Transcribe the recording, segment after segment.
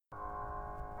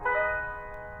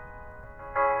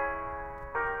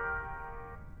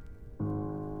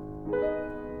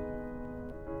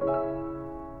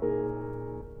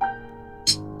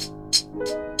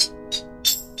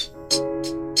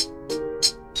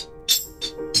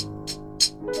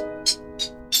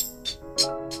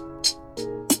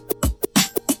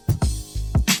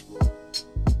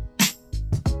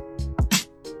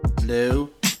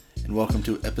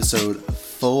to episode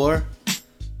 4.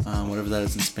 Whatever that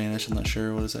is in Spanish, I'm not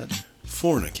sure. What is that?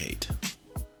 Fornicate.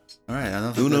 All right, I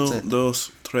don't think Uno, that's it.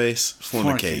 dos, tres,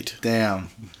 fornicate. Damn.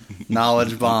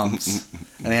 Knowledge bombs.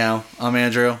 Anyhow, I'm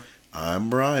Andrew. I'm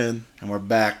Brian. And we're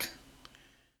back.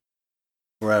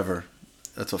 Forever.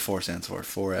 That's what 4 stands for.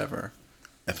 Forever.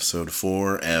 Episode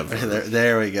forever.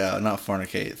 There we go. Not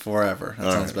fornicate. Forever.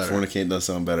 That sounds better. Fornicate does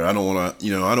sound better. I don't want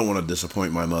to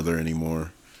disappoint my mother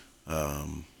anymore.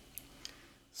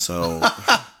 So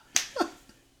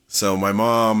my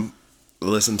mom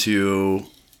listened to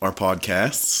our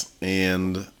podcasts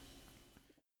and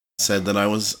said that I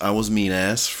was mean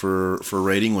ass for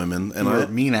rating women, and I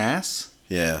mean ass.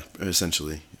 Yeah,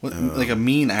 essentially. What, like a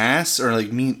mean ass or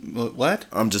like mean what?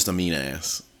 I'm just a mean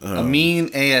ass. A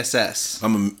mean ass.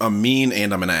 I'm mean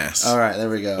and I'm an ass. All right, there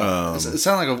we go. It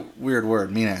sounds like a weird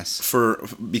word, mean ass.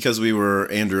 Because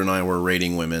Andrew and I were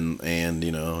rating women, and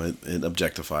it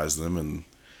objectifies them, and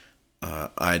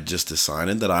I just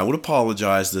decided that I would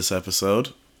apologize this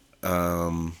episode.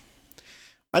 I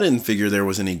didn't figure there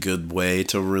was any good way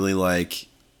to really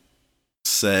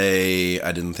say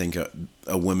I didn't think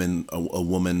a woman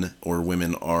or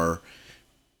women are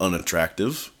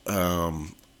unattractive.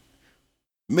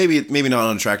 Maybe not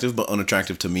unattractive, but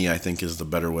unattractive to me, I think, is the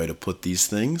better way to put these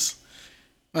things.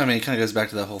 I mean, it kind of goes back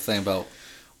to that whole thing about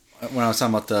when I was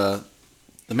talking about the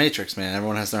Matrix, man.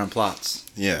 Everyone has their own plots.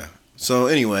 Yeah. So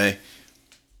anyway,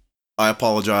 I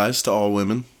apologize to all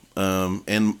women,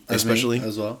 and especially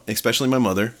my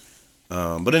mother.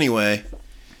 But anyway,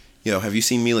 have you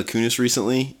seen Mila Kunis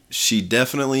recently? She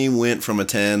definitely went from a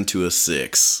 10 to a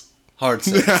 6. Hard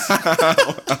 6.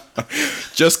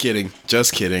 Just kidding.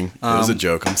 It was a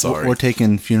joke. I'm sorry. We're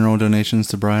taking funeral donations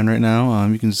to Brian right now.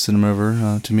 You can just send them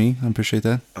over to me. I appreciate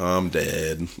that. I'm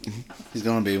dead. He's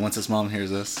going to be once his mom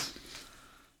hears this.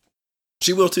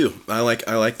 She will too. I like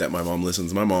that my mom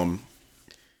listens. My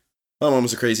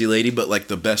mom's a crazy lady, but like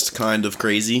the best kind of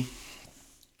crazy.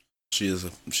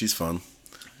 She's fun.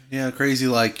 Yeah, crazy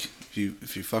like if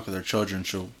you fuck with her children,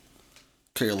 she'll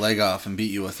cut your leg off and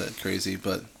beat you with it. Crazy,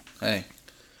 but hey.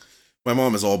 My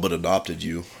mom has all but adopted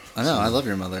you. I know. I love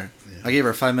your mother. Yeah. I gave her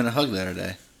a 5-minute hug the other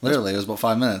day. Literally, it was about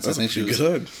 5 minutes. That's a good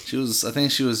hug. I think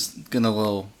she was getting a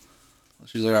little.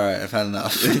 She was like, "All right, I've had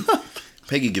enough."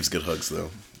 Peggy gives good hugs,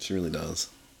 though. She really does.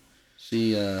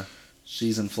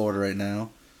 She's in Florida right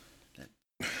now.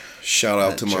 Shout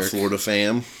out to my Florida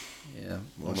fam. Yeah,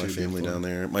 all my family down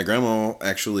there. My grandma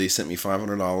actually sent me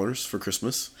 $500 for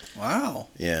Christmas. Wow.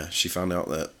 Yeah, she found out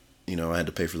that I had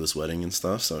to pay for this wedding and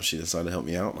stuff, so she decided to help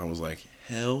me out, and I was like,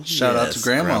 hell Shout out to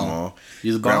Grandma.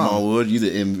 You the bomb. Grandma Wood, you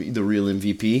the real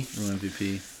MVP. Real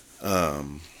MVP.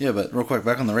 Yeah, but real quick,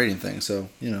 back on the rating thing. So,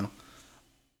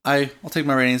 I'll take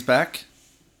my ratings back.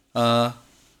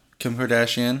 Kim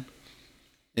Kardashian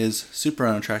is super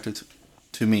unattractive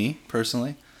to me,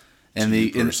 personally. And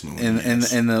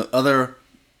the other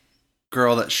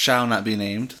girl that shall not be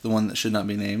named, the one that should not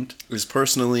be named, is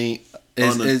personally...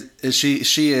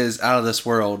 She is out of this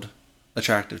world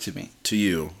attractive to me. To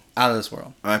you. Out of this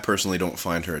world. I personally don't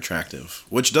find her attractive.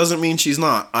 Which doesn't mean she's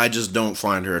not. I just don't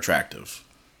find her attractive.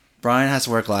 Brian has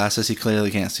to wear glasses. He clearly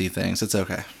can't see things. It's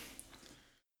okay.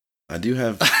 I do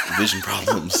have vision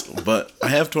problems, but I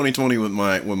have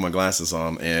 20/20 with my glasses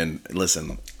on, and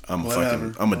listen, I'm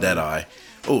a dead eye.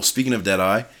 Oh, speaking of dead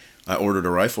eye, I ordered a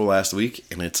rifle last week,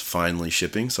 and it's finally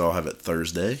shipping, so I'll have it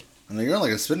Thursday. I mean, you're on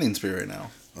like a spinning spree right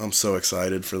now. I'm so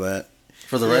excited for that.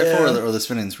 For the rifle or the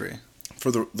spinning spree?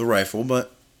 For the rifle,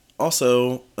 but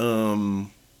also...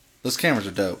 those cameras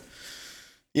are dope.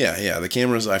 Yeah, the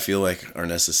cameras I feel like are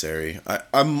necessary.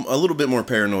 I'm a little bit more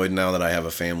paranoid now that I have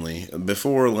a family.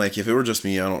 Before, if it were just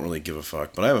me, I don't really give a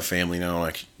fuck. But I have a family now,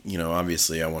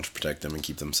 obviously I want to protect them and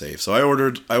keep them safe. So I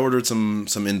ordered some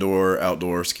indoor,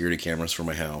 outdoor security cameras for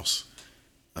my house.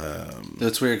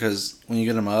 It's weird because when you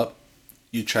get them up,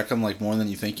 you check them more than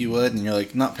you think you would, and you're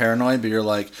not paranoid, but you're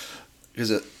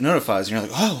because it notifies, and you're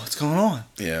like, oh, what's going on?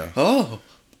 Yeah. Oh.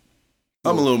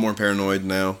 I'm a little more paranoid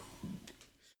now.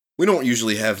 We don't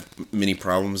usually have many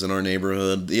problems in our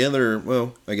neighborhood.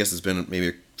 I guess it's been maybe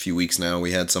a few weeks now.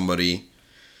 We had somebody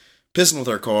pissing with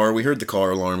our car. We heard the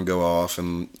car alarm go off,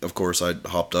 and of course I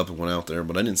hopped up and went out there,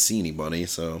 but I didn't see anybody,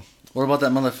 so... What about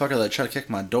that motherfucker that tried to kick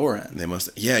my door in?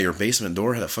 Your basement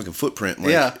door had a fucking footprint,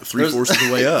 3/4 of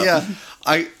the way up. Yeah,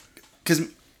 because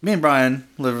me and Brian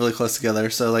live really close together,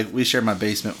 so we share my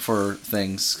basement for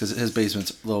things, because his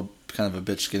basement's a little kind of a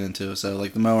bitch to get into, so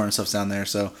the mower and stuff's down there,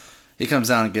 so he comes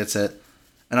down and gets it,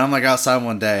 and I'm outside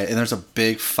one day, and there's a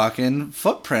big fucking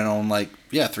footprint on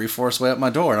 3/4 way up my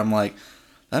door, and I'm like,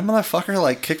 that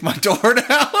motherfucker kicked my door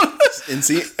down. And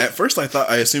see, at first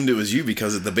I assumed it was you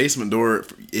because the basement door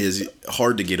is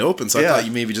hard to get open. So I thought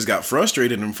you maybe just got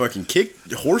frustrated and fucking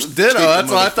horse. Ditto.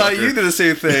 That's why I thought you did the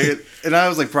same thing. And I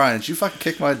was like, Brian, did you fucking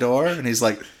kick my door? And he's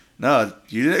like, no,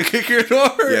 you didn't kick your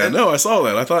door. Yeah, no, I saw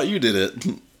that. I thought you did it.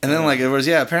 And then like it was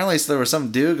apparently there was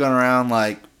some dude going around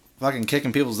like fucking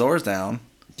kicking people's doors down.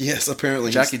 Yes,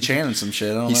 apparently Jackie Chan and some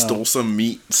shit. I don't know. Stole some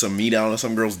meat out of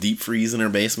some girl's deep freeze in her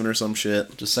basement or some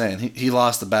shit. Just saying, he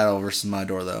lost the battle versus my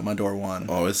door though. My door won.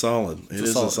 Oh, it's solid.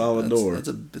 It's a solid door.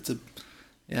 It's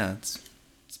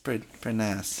pretty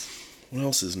nice. What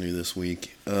else is new this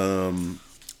week? I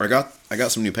got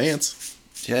some new pants.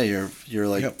 Yeah, you're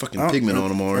like I got fucking pigment on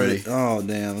them already. Oh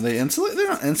damn, they're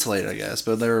not insulated, I guess,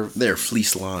 but they're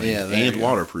fleece lined and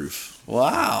waterproof.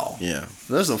 Wow. Yeah.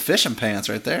 Those are fishing pants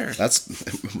right there. That's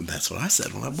what I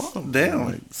said when I bought them. Damn.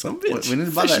 Like, some bitch. We need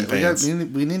to buy that.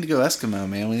 We need to go Eskimo,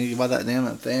 man. We need to buy that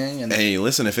damn thing. And hey,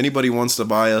 listen, if anybody wants to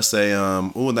buy us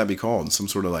what would that be called? Some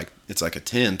sort of it's like a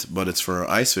tent, but it's for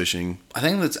ice fishing. I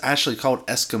think that's actually called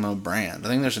Eskimo brand. I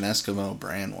think there's an Eskimo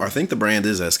brand one. I think the brand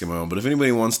is Eskimo, but if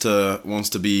anybody wants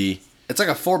to be... It's like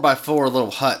a 4x4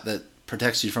 little hut that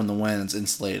protects you from the wind. It's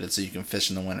insulated so you can fish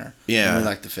in the winter. Yeah. And we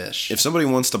like to fish. If somebody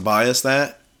wants to buy us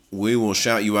that, we will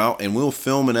shout you out and we'll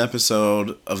film an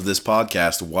episode of this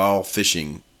podcast while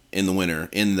fishing in the winter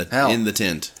in the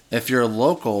tent. If you're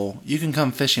local, you can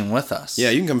come fishing with us. Yeah,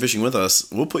 you can come fishing with us.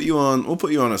 We'll put you on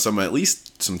at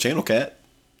least some channel cat.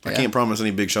 I can't promise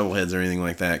any big shovel heads or anything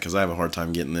like that because I have a hard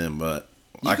time getting them, but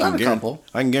I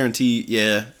can guarantee.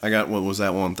 Yeah, I got, what was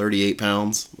that one? 38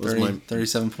 pounds.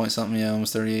 37 point something. Yeah,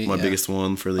 almost 38. My biggest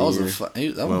one for the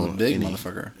year. That was a big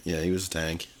motherfucker. Yeah, he was a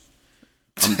tank.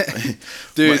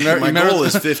 Dude, my goal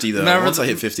is 50 though. Once I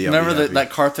hit 50, I'll remember that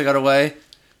carp that got away?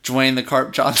 Dwayne the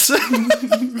Carp Johnson.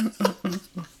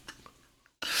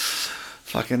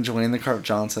 Fucking Dwayne the Carp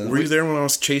Johnson. Were you there when I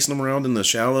was chasing him around in the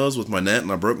shallows with my net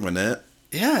and I broke my net?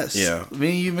 Yes. Yeah. Me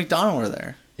and you, McDonald, were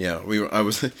there. Yeah,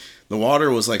 the water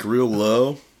was like real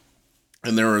low,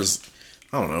 and there was,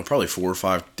 I don't know, probably 4 or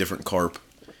 5 different carp,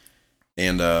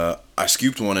 and I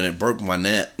scooped one and it broke my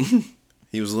net.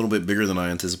 He was a little bit bigger than I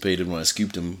anticipated when I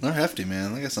scooped him. They're hefty,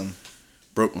 man. I got some.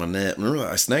 Broke my net. Remember,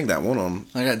 I snagged that one on.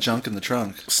 I got junk in the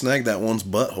trunk. Snagged that one's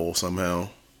butthole somehow.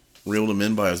 Reeled him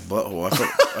in by his butthole.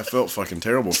 I felt fucking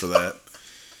terrible for that.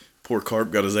 Poor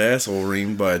carp got his asshole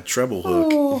reamed by a treble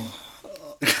hook. Oh,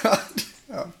 God.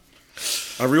 Oh.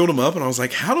 I reeled him up and I was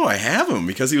like, how do I have him?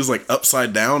 Because he was like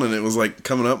upside down and it was like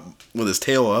coming up with his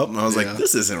tail up. And I was like,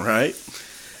 this isn't right.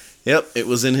 Yep, it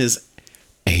was in his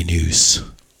anus.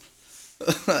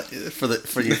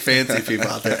 for you fancy people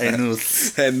out there,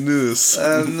 anus.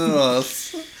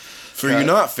 For you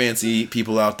not fancy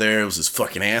people out there, it was his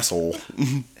fucking asshole.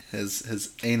 his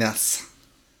anus.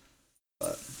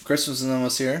 But Christmas is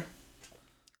almost here.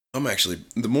 I'm actually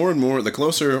the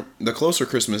closer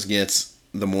Christmas gets,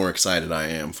 the more excited I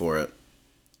am for it.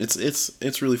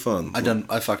 It's really fun.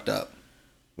 I fucked up.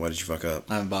 Why did you fuck up?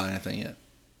 I haven't bought anything yet.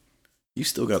 You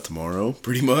still got tomorrow,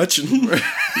 pretty much.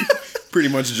 Pretty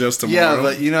much just tomorrow. Yeah,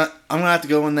 but I'm gonna have to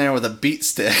go in there with a beat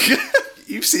stick.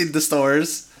 You've seen the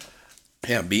stores.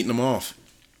 Yeah, beating them off.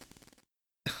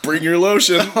 Bring your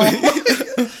lotion.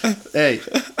 Hey,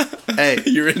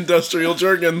 your industrial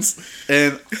jergens.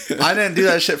 And I didn't do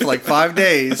that shit for like 5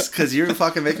 days because you were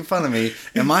fucking making fun of me.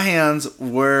 And my hands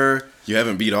were. You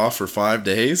haven't beat off for 5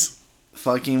 days?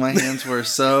 Fucking my hands were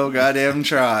so goddamn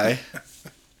dry.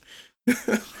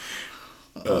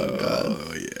 Oh,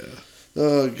 God. Yeah.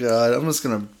 Oh, God. I'm just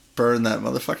going to burn that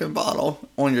motherfucking bottle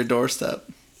on your doorstep.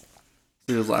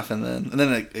 He was laughing then. And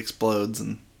then it explodes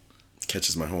and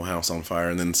catches my whole house on fire,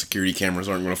 and then security cameras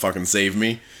aren't going to fucking save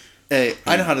me. Hey,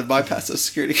 I know how to bypass those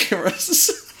security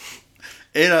cameras.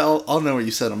 And I'll know where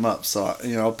you set them up, so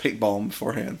I'll paintball them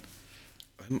beforehand.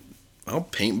 I'll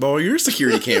paintball your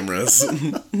security cameras.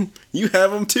 You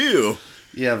have them too.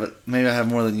 Yeah, but maybe I have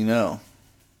more than you know.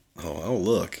 Oh, I'll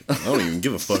look. I don't even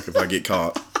give a fuck if I get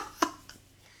caught.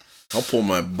 I'll pull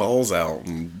my balls out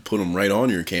and put them right on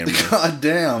your camera. God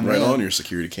damn, right man. on your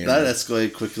security camera. That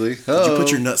escalated quickly. Did you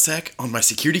put your nutsack on my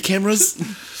security cameras?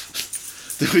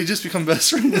 Did we just become best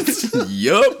friends?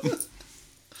 Yup.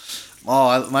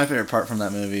 Oh, my favorite part from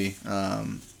that movie.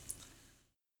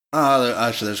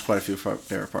 Actually, there's quite a few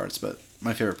favorite parts, but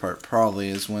my favorite part probably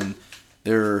is when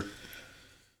they're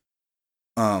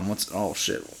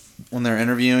when they're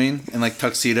interviewing in like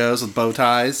tuxedos with bow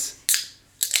ties,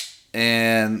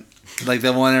 and like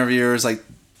the one interviewer is like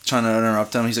trying to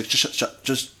interrupt him. He's like, just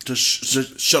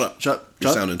shut up.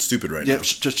 You're sounding stupid right now.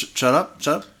 Just shut up.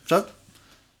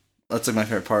 That's like my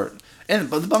favorite part.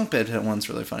 But the bunk bed one's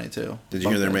really funny too. Did you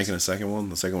hear they're making a second one?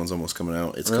 The second one's almost coming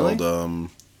out. It's really? called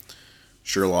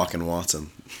Sherlock and Watson.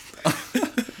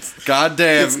 God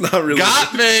damn. It's not really.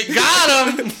 Got me.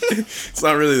 Got him. It's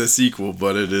not really the sequel,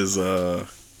 but it is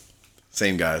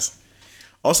same guys.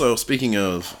 Also, speaking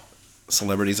of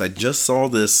celebrities, I just saw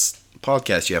this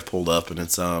podcast you have pulled up, and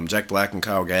it's Jack Black and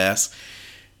Kyle Gass.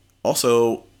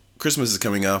 Also, Christmas is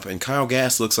coming up, and Kyle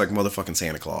Gass looks like motherfucking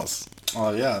Santa Claus.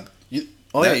 Oh, yeah.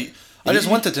 I just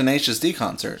went to Tenacious D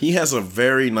concert. He has a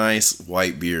very nice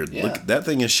white beard. Yeah. Look, that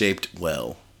thing is shaped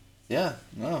well. Yeah,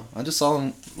 no. I just saw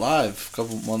him live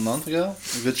 1 month ago. It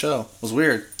was a good show. It was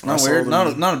weird. I Not saw weird.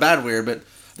 them- Not a bad weird, but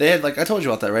they had, like, I told you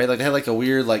about that, right? Like, they had, like, a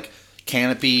weird, like,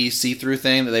 canopy see-through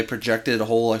thing that they projected a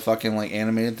whole, like, fucking, like,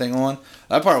 animated thing on.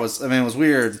 That part was, I mean, it was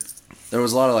weird. There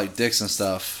was a lot of, like, dicks and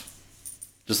stuff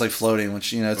just, like, floating,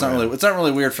 which, you know, it's not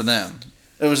really weird for them.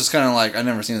 It was just kind of like, I've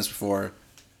never seen this before.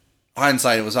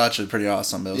 Hindsight, it was actually pretty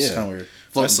awesome, but it was kind of weird.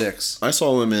 Floating dicks. I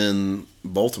saw them in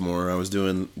Baltimore. I was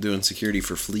doing security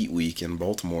for Fleet Week in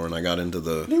Baltimore, and I got into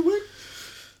the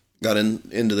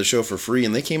into the show for free,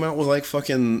 and they came out with like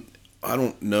fucking, I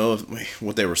don't know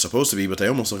what they were supposed to be, but they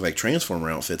almost looked like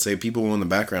Transformer outfits. They had people in the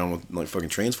background with like fucking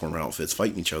Transformer outfits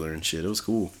fighting each other and shit. It was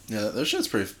cool. Yeah, their shit's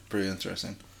pretty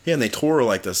interesting. Yeah, and they tore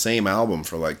like the same album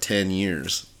for like 10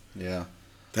 years. Yeah.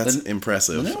 That's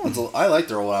impressive. The new one's, I like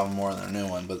their old album more than their new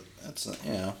one, but that's,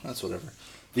 that's whatever.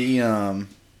 The, oh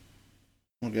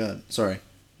god, sorry.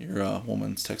 Your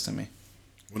woman's texting me.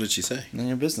 What did she say? None of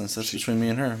your business. That's between me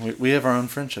and her. We have our own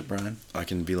friendship, Brian. I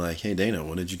can be like, hey Dana,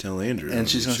 what did you tell Andrew? And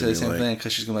she's going to say the same like, thing,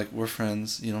 because she's going to be like, we're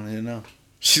friends. You don't need to know.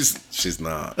 She's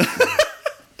not.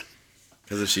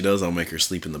 Because if she does, I'll make her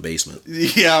sleep in the basement.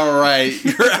 Yeah, right.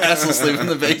 Your ass will sleep in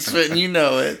the basement, and you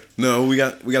know it. No, we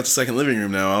got the second living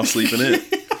room now. I'll sleep in it.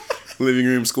 Living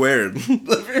room squared.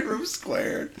 Living room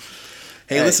squared.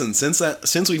 Hey, listen,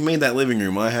 since we've made that living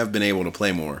room, I have been able to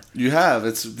play more. You have.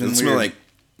 It's been It's weird. like,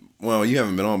 well, you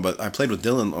haven't been on, but I played with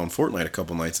Dylan on Fortnite a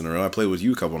couple nights in a row. I played with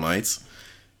you a couple nights. It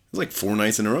was like 4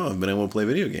 nights in a row I've been able to play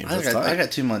video games. I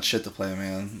got too much shit to play,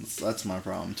 man. That's my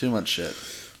problem. Too much shit.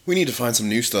 We need to find some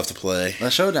new stuff to play.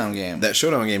 That Showdown game. That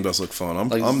Showdown game does look fun.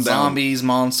 I'm zombies,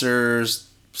 monsters,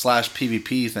 /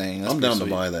 PvP thing. That's I'm down pretty to sweet.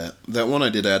 buy that. That one I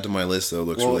did add to my list, though,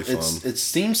 looks really fun. It's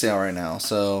Steam sale right now,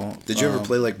 so... Did you ever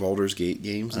play, like, Baldur's Gate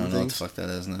games I and don't know what the things? fuck that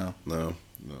is, no. No.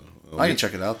 I can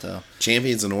check it out, though.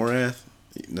 Champions and Orath?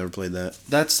 You never played that?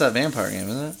 That's that vampire game,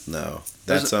 isn't it? No.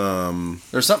 That's,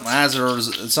 There's something Azure,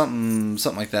 something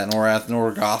like that, Norath,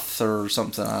 Norgoth, or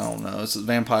something, I don't know. It's a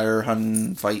vampire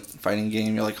hunting, fighting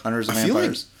game. You're like hunters and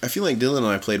vampires. I feel like Dylan and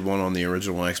I played one on the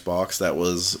original Xbox that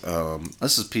was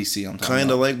This is PC, I'm talking kind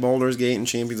of about. like Baldur's Gate and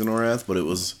Champions and Orath, but it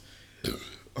was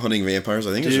hunting vampires.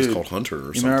 I think it's just called Hunter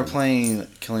or something. You remember playing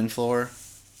Killing Floor?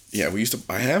 Yeah, we used to.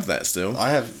 I have that still. I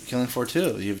have Killing Floor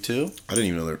 2. You have 2? I didn't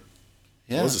even know there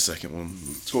Yeah. was a second one.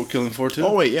 It's called Killing Floor 2?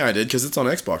 Oh wait, yeah, I did because it's on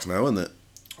Xbox now, isn't it?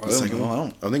 I don't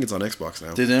know. I think it's on Xbox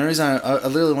now. Dude, the only reason I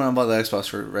literally went and bought the Xbox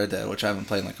for Red Dead, which I haven't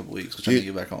played in like a couple weeks, which I need to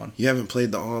get back on. You haven't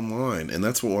played the online, and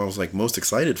that's what I was like most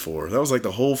excited for. That was like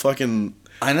the whole fucking.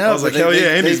 I know. I was like, hell yeah,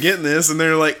 Andy's getting this, and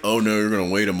they're like, oh no, you're gonna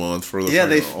wait a month for the. Yeah,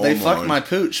 they online. fucked my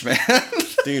pooch, man.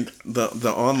 Dude,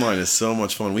 the online is so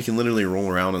much fun. We can literally roll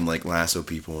around and like lasso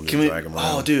people and just drag them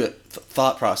around. Oh, dude,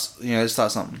 thought process. You know, I just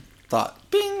thought something.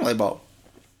 Bing, light bulb.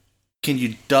 Can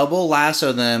you double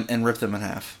lasso them and rip them in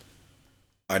half?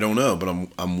 I don't know, but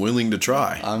I'm willing to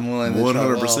try. I'm willing to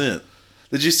 100%. try.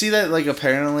 Did you see that? Like,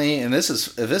 apparently, and if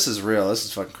this is real, this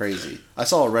is fucking crazy. I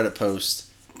saw a Reddit post,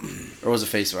 or was it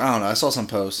Facebook? I don't know. I saw some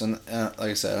posts, and like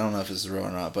I said, I don't know if this is real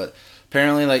or not, but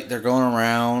apparently, like, they're going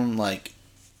around like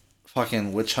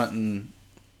fucking witch hunting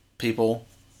people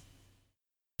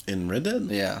In Red Dead?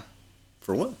 Yeah.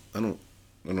 For what? I don't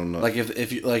know. Like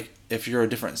if you're a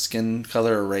different skin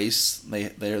color or race,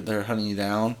 they're hunting you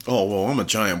down. Oh well, I'm a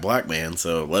giant black man,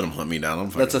 so let them hunt me down.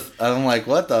 I'm like,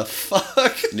 what the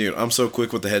fuck, dude? I'm so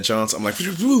quick with the headshots. I'm like,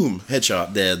 boom,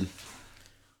 headshot, dead.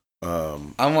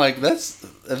 I'm like, if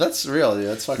that's real, dude,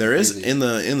 that's fucking. There is crazy. in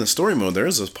the story mode. There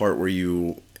is this part where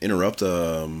you interrupt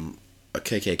a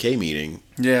KKK meeting.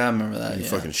 Yeah, I remember that. You yeah.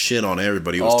 fucking shit on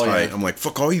everybody. It was tight. Yeah. I'm like,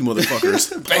 fuck all you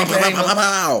motherfuckers. Bang,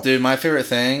 bang. Dude, my favorite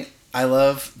thing, I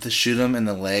love to shoot them in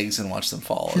the legs and watch them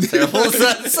fall. As terrible as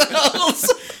that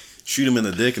sounds. Shoot them in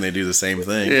the dick and they do the same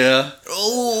thing. Yeah.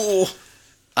 Oh.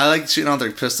 I like shooting out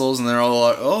their pistols and they're all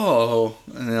like, oh.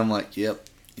 And then I'm like, yep.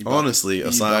 Honestly,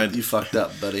 you fucked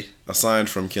up, buddy. Aside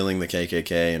from killing the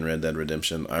KKK in Red Dead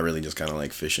Redemption, I really just kind of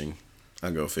like fishing.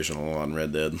 I go fishing a lot in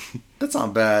Red Dead. That's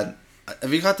not bad.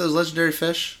 Have you caught those legendary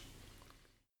fish?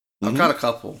 I've caught a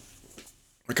couple.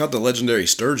 I caught the legendary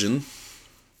sturgeon.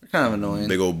 They're kind of annoying.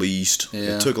 Big old beast.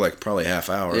 Yeah. It took like probably half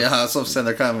hour. Yeah, that's what I'm saying.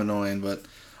 They're kind of annoying, but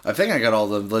I think I got all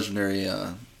the legendary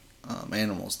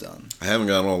animals done. I haven't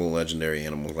gotten all the legendary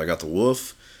animals. I got the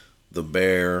wolf, the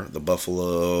bear, the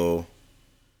buffalo,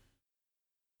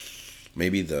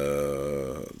 maybe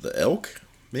the elk,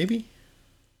 maybe?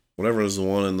 Whatever is the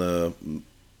one in the...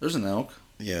 There's an elk.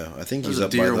 Yeah, I think There's he's a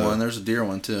up deer by the... one. There's a deer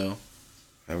one, too.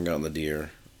 I haven't gotten the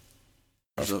deer.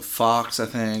 There's a fox, I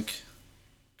think.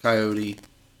 Coyote.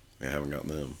 I haven't gotten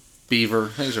them. Beaver. I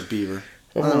think there's a beaver.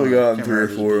 I've only gotten 3 or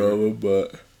 4 of them,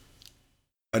 but...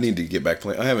 I need to get back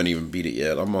playing. I haven't even beat it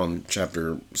yet. I'm on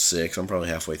chapter 6. I'm probably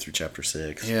halfway through chapter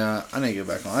 6. Yeah, I need to get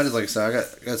back on. I just, like I said,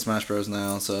 I got Smash Bros.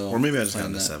 Now, so... Or maybe I just got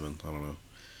into 7. I don't know.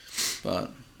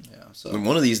 But, yeah, so... And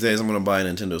one of these days, I'm going to buy a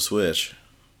Nintendo Switch.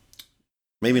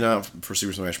 Maybe not for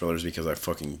Super Smash Bros. Because I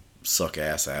fucking suck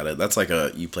ass at it. That's like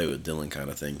a you play with Dylan kind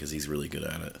of thing, because he's really good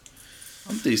at it.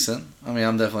 I'm decent. I mean,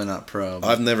 I'm definitely not pro. But...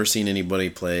 I've never seen anybody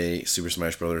play Super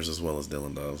Smash Bros. As well as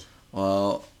Dylan does.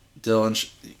 Well, Dylan,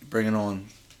 bring it on.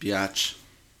 Biatch.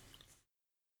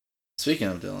 Speaking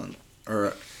of Dylan,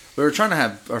 we were trying to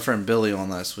have our friend Billy on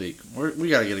last week.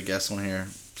 We got to get a guest on here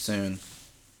soon.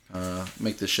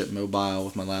 Make this shit mobile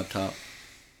with my laptop.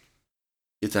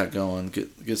 Get that going.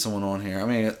 Get someone on here. I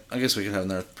mean, I guess we could have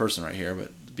another person right here,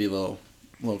 but it'd be a little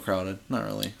crowded. Not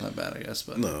really. Not bad, I guess.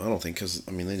 But no, I don't think, because,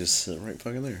 I mean, they just sit right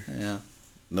fucking there. Yeah.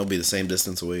 And they'll be the same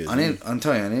distance away as I'm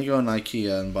telling you, I need to go in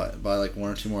IKEA and buy like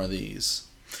 1 or 2 more of these.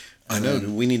 I know.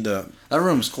 We need to... That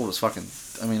room's cold as fucking...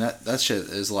 I mean, that shit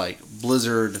is like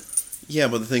blizzard... Yeah,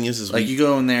 but the thing is like, you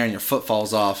go in there and your foot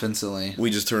falls off instantly. We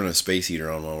just turn a space heater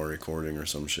on while we're recording or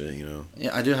some shit, you know?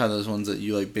 Yeah, I do have those ones that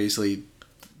you, like, basically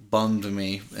bummed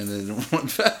me and then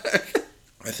went back.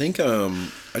 I think, I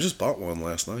just bought one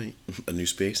last night. A new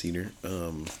space heater.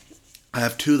 I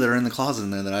have 2 that are in the closet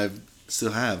in there that I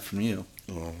still have from you.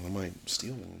 Oh, I might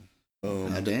steal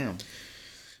one. God damn.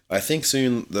 I think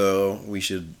soon, though,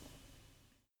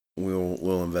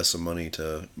 we'll invest some money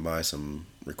to buy some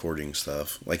recording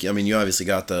stuff. Like, I mean, you obviously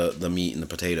got the meat and the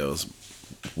potatoes.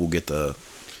 We'll get the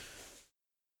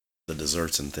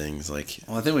desserts and things. Like,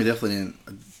 well, I think we definitely need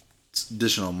an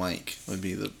additional mic. Would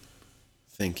be the...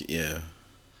 yeah.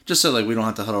 Just so, like, we don't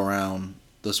have to huddle around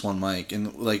this one mic.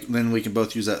 And, like, then we can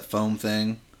both use that foam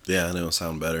thing. Yeah, and it'll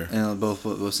sound better. And it'll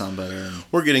both sound better. And...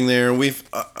 We're getting there. We've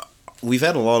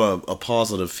had a lot of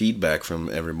positive feedback from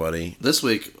everybody. This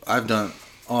week, I've done...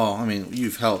 Oh, I mean,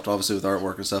 you've helped, obviously, with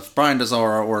artwork and stuff. Brian does all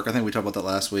our artwork. I think we talked about that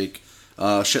last week.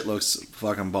 Shit looks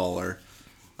fucking baller.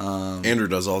 Andrew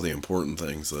does all the important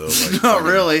things, though. Like, not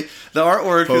really. The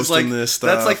artwork is like... This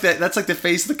stuff. That's like the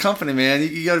face of the company, man.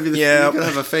 You gotta be you gotta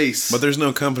have a face. But there's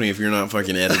no company if you're not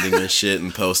fucking editing this shit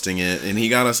and posting it. And he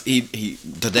got us...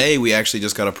 Today, we actually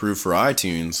just got approved for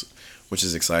iTunes, which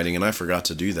is exciting. And I forgot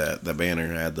to do that. That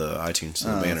banner had the iTunes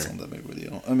banner. That's not that big of a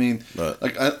deal. I mean,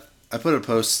 like, I put a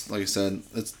post, like I said,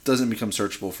 it doesn't become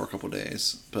searchable for a couple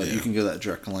days, but you can go that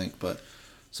direct link. But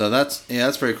so that's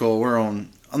pretty cool. We're on.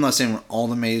 I'm not saying we're all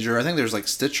the major. I think there's like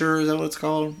Stitcher. Is that what it's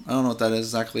called? I don't know what that is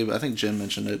exactly, but I think Jim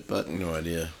mentioned it. But no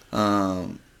idea. We're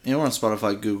on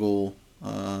Spotify, Google,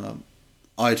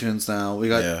 iTunes now. We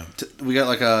got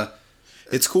like a.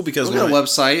 It's cool because we got a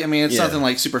website. I mean, it's nothing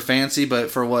like super fancy, but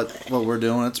for what we're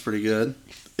doing, it's pretty good.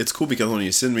 It's cool because when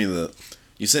you sent me the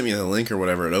link or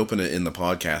whatever, it opened it in the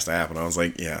podcast app, and I was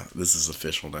like, yeah, this is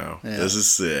official now. Yeah. This is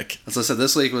sick. As I said,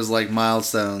 this week was like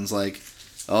milestones. Like,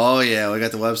 oh yeah, we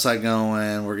got the website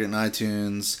going. We're getting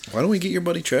iTunes. Why don't we get your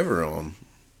buddy Trevor on?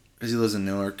 Because he lives in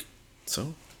Newark.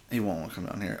 So? He won't want to come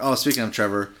down here. Oh, speaking of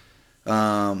Trevor,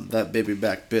 that baby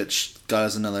back bitch got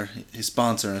us another. He's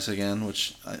sponsoring us again,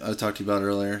 which I talked to you about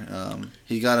earlier.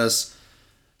 He got us.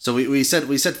 So we said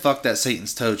fuck that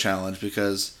Satan's Toe challenge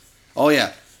because, oh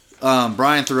yeah.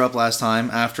 Brian threw up last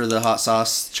time after the hot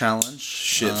sauce challenge.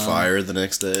 Shit fire the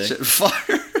next day. Shit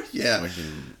fire, yeah.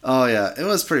 Oh yeah, it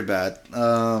was pretty bad.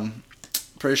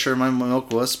 Pretty sure my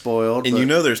milk was spoiled. And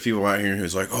there's people out here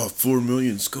who's like, oh, 4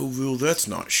 million Scoville, that's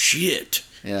not shit.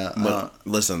 Yeah. But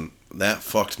listen, that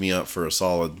fucked me up for a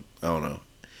solid, I don't know.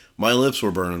 My lips were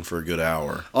burning for a good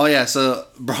hour. Oh yeah, so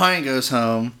Brian goes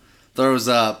home, throws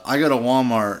up. I go to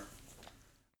Walmart.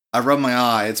 I rub my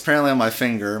eye. It's apparently on my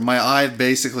finger. My eye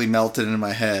basically melted into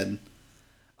my head.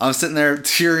 I'm sitting there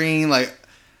tearing, like,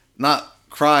 not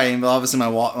crying, but obviously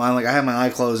I have my eye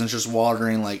closed and it's just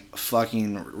watering like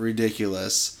fucking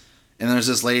ridiculous. And there's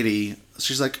this lady.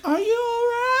 She's like, "Are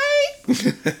you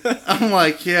alright?" I'm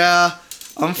like, "Yeah,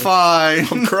 I'm fine."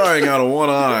 I'm crying out of one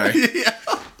eye.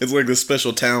 Yeah. It's like the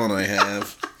special talent I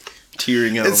have.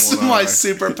 Tearing out of one eye. It's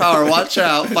my superpower. Watch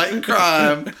out. Fighting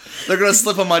crime. They're going to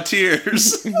slip on my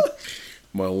tears.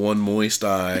 My one moist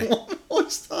eye. One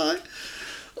moist eye.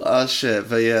 Oh, shit.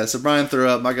 But yeah, so Brian threw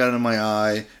up. I got it in my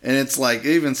eye. And it's like,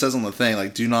 it even says on the thing,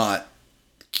 like, do not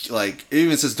like it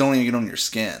even says don't even get on your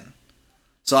skin.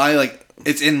 So I like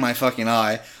it's in my fucking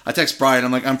eye. I text Brian.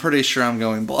 I'm like, I'm pretty sure I'm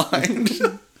going blind.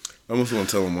 I almost want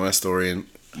to tell him my story,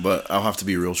 but I'll have to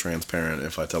be real transparent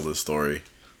if I tell this story.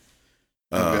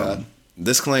 Oh God.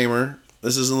 Disclaimer: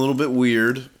 this is a little bit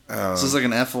weird. This is like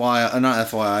an FYI, not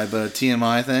FYI, but a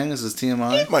TMI thing. Is this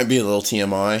TMI? It might be a little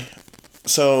TMI.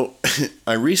 So,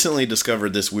 I recently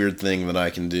discovered this weird thing that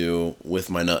I can do with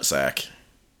my nutsack.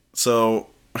 So,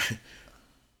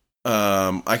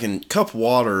 I can cup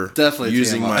water Definitely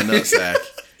using TMI. my nutsack.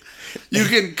 You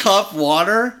can cup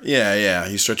water? Yeah.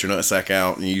 You stretch your nutsack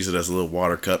out and you use it as a little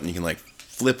water cup, and you can like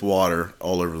flip water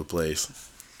all over the place.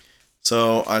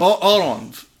 So, Hold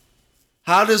on.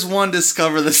 How does one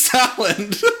discover this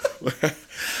talent?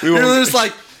 we won't- There's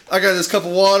like, I got this cup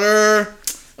of water.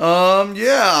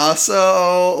 Yeah,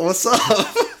 so what's up?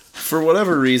 For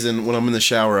whatever reason, when I'm in the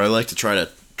shower, I like to try to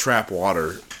trap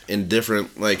water in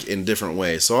different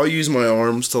ways. So I'll use my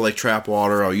arms to like trap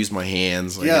water. I'll use my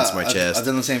hands against my chest. I've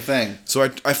done the same thing. So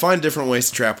I find different ways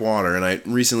to trap water, and I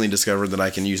recently discovered that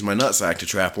I can use my nutsack to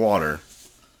trap water.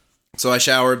 So I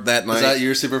showered that night. Is that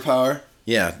your superpower?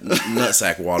 Yeah,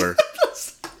 nutsack water.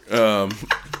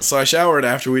 So I showered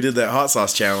after we did that hot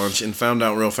sauce challenge and found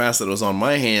out real fast that it was on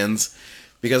my hands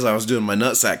because I was doing my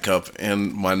nutsack cup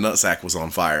and my nutsack was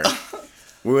on fire,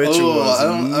 which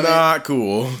was not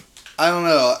cool. I don't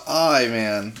know.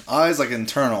 Man, eye's like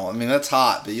internal. I mean, that's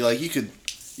hot, but you could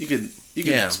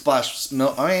Yeah. splash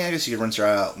milk. I mean, I guess you could rinse your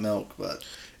eye out with milk, but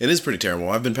It is pretty terrible.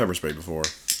 I've been pepper sprayed before.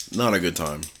 Not a good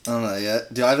time. I don't know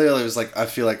yet. Dude, I literally was like, I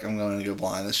feel like I'm going to go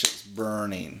blind. This shit's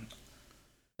burning.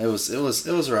 It was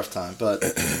a rough time, but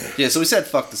yeah. So we said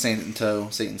fuck the Satan's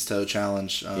toe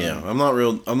challenge. Yeah, I'm not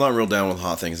real down with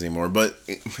hot things anymore. But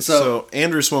so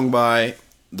Andrew swung by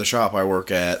the shop I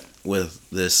work at with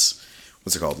this,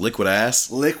 what's it called? Liquid ass.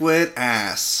 Liquid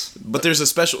ass. But there's a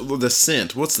the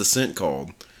scent. What's the scent called?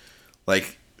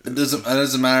 Like It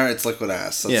doesn't matter. It's liquid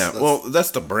ass.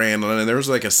 That's the brand on it. There was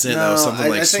like a scent that was something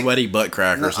like sweaty butt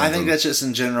crack or something. I think that's just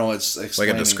in general. It's like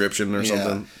a description or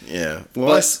something. Yeah. Well,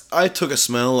 But, I took a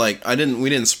smell. Like we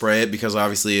didn't spray it because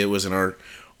obviously it was in our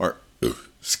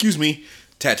excuse me,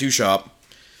 tattoo shop,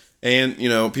 and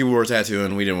people were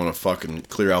tattooing. We didn't want to fucking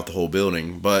clear out the whole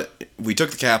building, but we took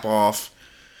the cap off.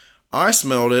 I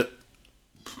smelled it.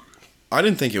 I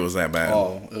didn't think it was that bad.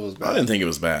 Oh, it was bad. I didn't think it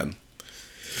was bad.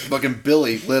 Fucking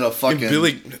Billy lit a fucking...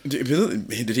 Billy,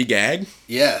 did he gag?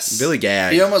 Yes. Billy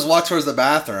gagged. He almost walked towards the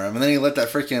bathroom, and then he lit that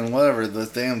freaking, whatever the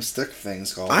damn stick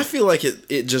thing's called. I feel like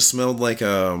it just smelled like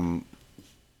a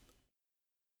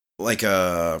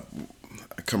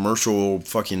commercial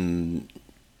fucking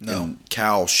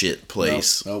cow shit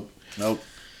place. Nope.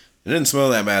 It didn't smell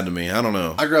that bad to me. I don't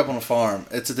know. I grew up on a farm.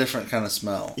 It's a different kind of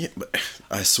smell. Yeah, but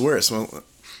I swear it smelled...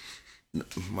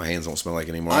 My hands don't smell like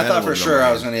it anymore. I thought for sure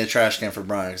I was going to need a trash can for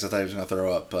Brian because I thought he was going to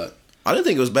throw up, but... I didn't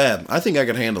think it was bad. I think I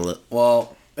could handle it.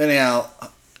 Well, anyhow,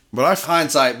 but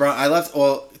hindsight, Brian, I left...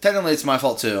 Well, technically it's my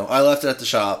fault too. I left it at the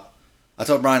shop. I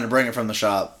told Brian to bring it from the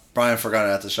shop. Brian forgot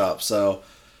it at the shop, so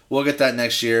we'll get that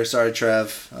next year. Sorry,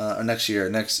 Trev. Or next year.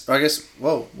 Or I guess...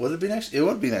 Whoa, would it be next... It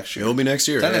would be next year. It will be next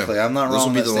year. Technically, yeah. I'm not wrong. This will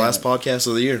be with the that last statement. podcast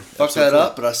of the year. Fuck that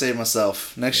up, but I saved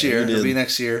myself. Next year. It'll be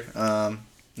next year.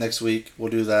 Next week,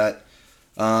 we'll do that.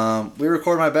 We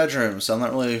record in my bedroom, so I'm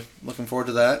not really looking forward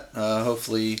to that.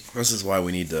 Hopefully, this is why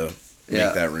we need to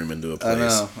make that room into a place. I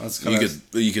know. That's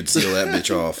you could seal that bitch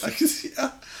off.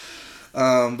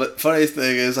 But funny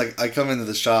thing is, like, I come into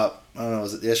the shop. I don't know,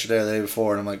 was it yesterday or the day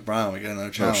before? And I'm like, Brian, we got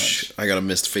another challenge. I got a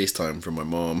missed FaceTime from my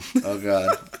mom. Oh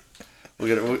God,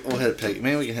 we'll hit Peggy.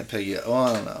 Maybe we can hit Peggy. Well,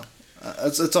 I don't know.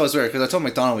 It's always weird because I told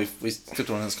McDonald we skipped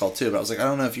one of his call too, but I was like, I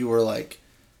don't know if you were like.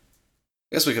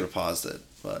 I guess we could have paused it,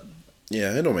 but.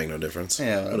 Yeah, it don't make no difference.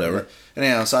 Yeah, whatever. And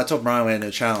anyhow, so I told Brian we had a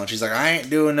new challenge. He's like, I ain't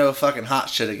doing no fucking hot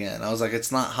shit again. I was like,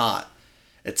 it's not hot.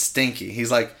 It's stinky. He's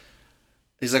like,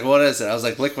 what is it? I was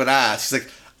like, liquid ass. He's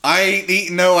like, I ain't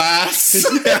eating no ass.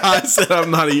 Yeah, I said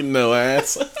I'm not eating no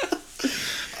ass.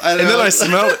 And then I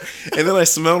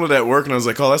smelled it at work, and I was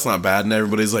like, oh, that's not bad. And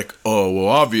everybody's like, oh, well,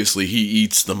 obviously he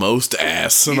eats the most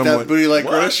ass. And Eat I'm that like, booty like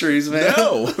what? groceries, man.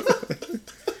 No.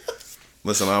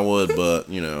 Listen, I would,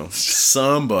 but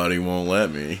somebody won't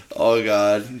let me. Oh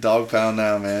God, dog pound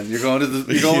now, man. You're going to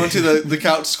the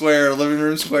couch square, living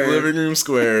room square. Living room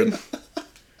squared.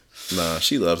 Nah,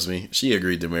 she loves me. She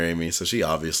agreed to marry me, so she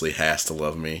obviously has to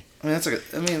love me. I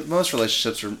mean, most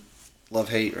relationships are love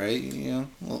hate, right?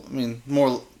 Well, I mean,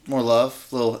 more love,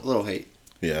 little hate.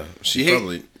 Yeah,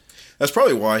 that's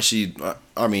probably why she.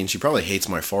 I mean, she probably hates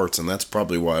my farts, and that's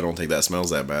probably why I don't think that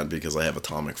smells that bad because I have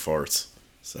atomic farts.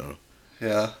 So.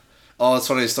 Yeah. Oh, it's a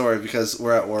funny story because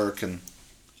we're at work and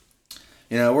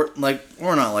You know,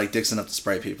 we're not like dicks enough to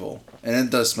spray people, and it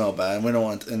does smell bad, and we don't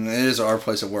want, and it is our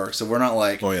place of work, so we're not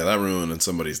like, Oh yeah, that ruined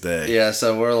somebody's day. yeah,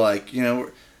 so we're like, you know,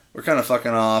 we're kind of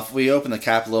fucking off. We open the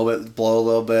cap a little bit, blow a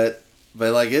little bit,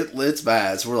 but like it's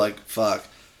bad. So we're like, fuck.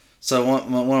 So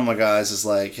one of my guys is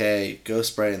like, hey, go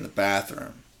spray in the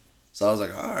bathroom. So I was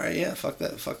like, all right, yeah, fuck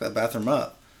that bathroom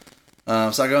up.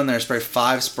 So I go in there and spray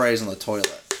 5 sprays on the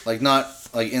toilet, like not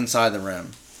like inside the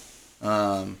rim.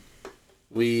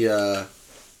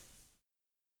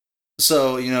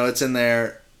 So, you know, it's in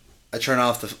there. I turn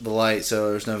off the light so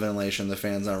there's no ventilation. The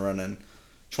fan's not running.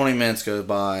 20 minutes goes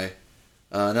by.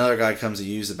 Another guy comes to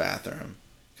use the bathroom.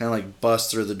 Kind of like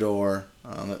busts through the door.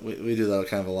 We do that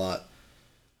kind of a lot.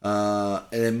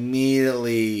 And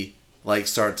immediately, like,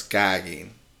 starts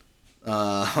gagging.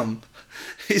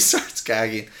 He starts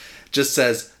gagging. Just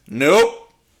says,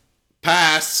 nope.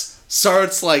 Pass.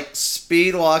 Starts, like,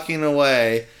 speed walking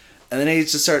away. And then he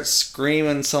just starts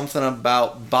screaming something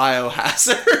about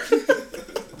biohazard.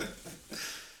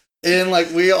 And, like,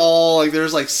 we all, like,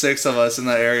 there's, like, 6 of us in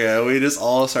that area. We just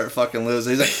all start fucking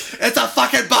losing. He's like, it's a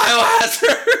fucking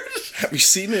biohazard! Have you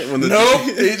seen it when the Nope!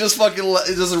 He just fucking,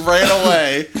 he just ran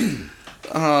away.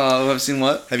 I've seen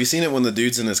what? Have you seen it when the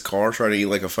dude's in his car trying to eat,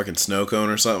 like, a fucking snow cone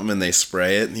or something, and they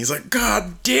spray it, and he's like,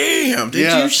 God damn!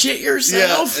 Did you shit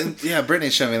yourself? Yeah, and, yeah, Brittany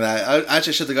showed me that. I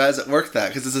actually showed the guys that work that,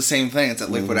 because it's the same thing. It's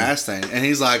that liquid ass thing. And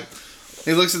he's like,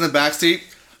 he looks in the backseat,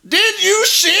 did you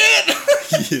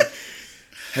shit?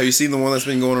 Have you seen the one that's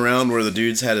been going around where the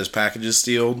dude's had his packages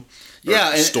stole?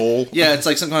 Yeah. Stole? Yeah, it's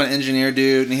like some kind of engineer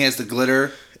dude, and he has the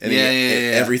glitter. And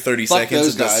every 30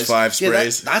 seconds it does 5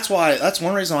 sprays. Yeah, that's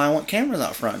one reason why I want cameras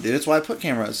out front, dude. That's why I put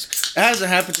cameras. It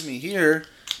hasn't happened to me here,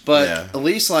 but at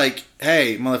least, like,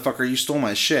 hey, motherfucker, you stole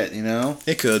my shit, you know?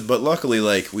 It could, but luckily,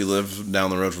 like, we live down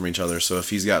the road from each other, so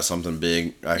if he's got something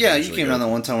big, you came down that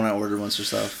one time when I ordered a bunch of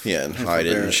stuff. Yeah, and hide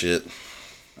it and shit.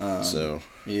 So,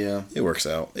 yeah. It works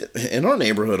out. In our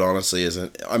neighborhood, honestly,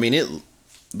 it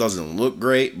doesn't look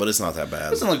great, but it's not that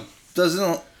bad.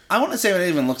 I wouldn't say it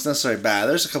even looks necessarily bad.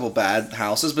 There's a couple bad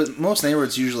houses, but most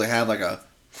neighborhoods usually have like a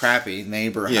crappy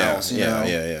neighbor house.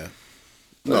 Yeah.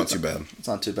 Not too bad. It's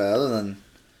not too bad. Other than,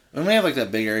 we have like that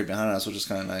big area behind us, which is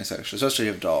kind of nice actually, especially if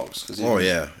you have dogs.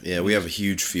 We have a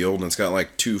huge field, and it's got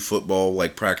like 2 football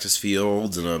like practice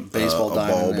fields and a baseball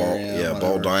diamond,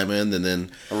 ball diamond, and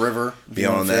then a river.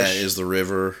 Beyond that is the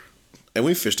river, and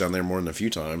we've fished down there more than a few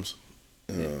times.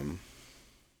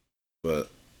 But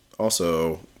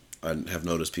also, I have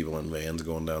noticed people in vans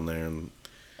going down there, and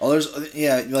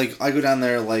like I go down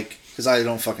there like because I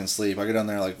don't fucking sleep. I go down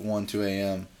there like 1-2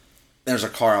 a.m. There's a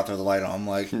car out there with the light on. I'm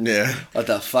like, what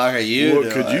the fuck are you doing?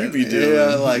 What could you be doing?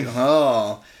 Yeah, like,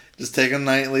 just take a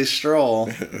nightly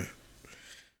stroll.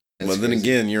 But then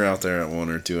again, you're out there at 1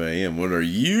 or 2 a.m. What are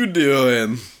you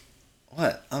doing?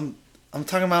 What? I'm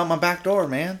talking about my back door,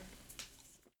 man.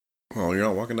 Oh, you're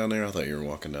not walking down there? I thought you were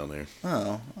walking down there.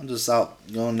 Oh, I'm just out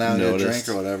going down to get a drink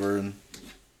or whatever, and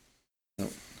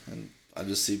I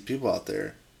just see people out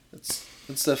there. It's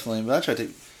definitely. But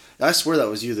I swear that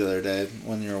was you the other day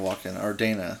when you were walking, or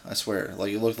Dana. I swear,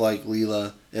 like it looked like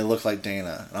Leela. It looked like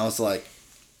Dana, and I was like,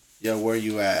 "Yo, where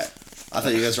you at?" I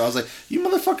thought you guys were. I was like, "You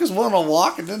motherfuckers want to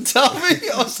walk and didn't tell me."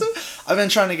 I've been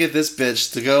trying to get this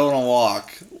bitch to go on a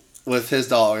walk with his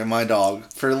dog and my dog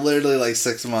for literally like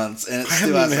 6 months, and I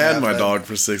haven't even had my dog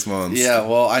for 6 months. Yeah,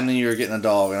 well, I knew you were getting a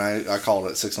dog, and I called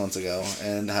it 6 months ago,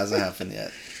 and it hasn't happened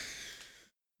yet.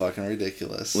 Fucking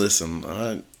ridiculous. Listen,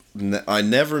 I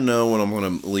never know when I'm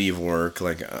gonna leave work.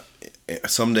 Like,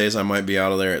 some days I might be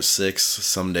out of there at 6.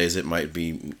 Some days it might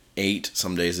be 8.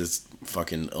 Some days it's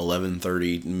fucking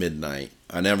 11:30 midnight.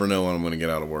 I never know when I'm gonna get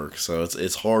out of work, so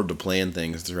it's hard to plan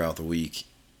things throughout the week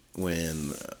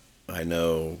when I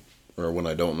know. Or when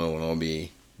I don't know when I'll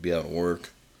be out of work.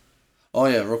 Oh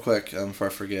yeah, real quick, before I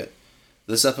forget.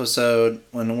 This episode,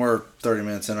 when we're 30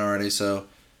 minutes in already, so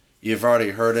you've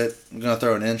already heard it. I'm gonna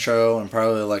throw an intro and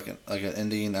probably like an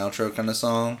ending outro kind of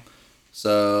song.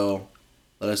 So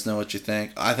let us know what you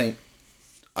think. I think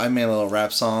I made a little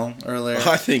rap song earlier.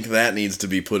 I think that needs to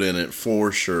be put in it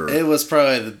for sure. It was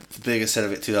probably the biggest hit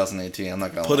of it 2018. I'm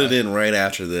not gonna put it in right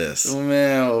after this.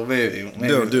 Man, maybe.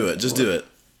 No, do it. Just do it.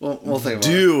 We'll think about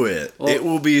do it. It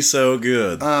will be so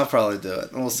good. I'll probably do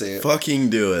it. We'll see.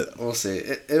 Fucking do it. We'll see.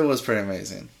 It was pretty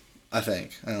amazing. I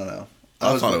think. I don't know.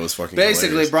 I thought it was fucking basically,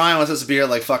 hilarious. Brian was supposed to be here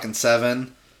at like fucking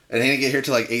 7, and he didn't get here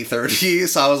till like 8:30.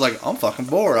 So I was like, I'm fucking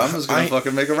bored. I'm just gonna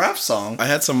fucking make a rap song. I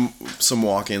had some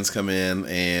walk-ins come in,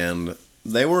 and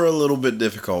they were a little bit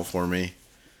difficult for me.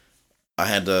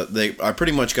 I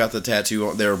pretty much got the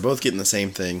tattoo. They were both getting the same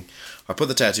thing. I put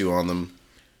the tattoo on them.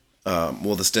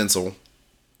 The stencil.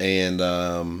 And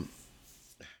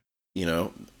you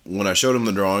know, when I showed them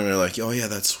the drawing, they're like, oh yeah,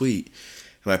 that's sweet.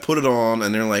 And I put it on,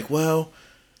 and they're like, well,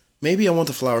 maybe I want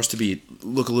the flowers to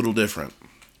look a little different.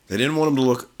 They didn't want them to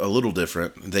look a little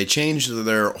different. They changed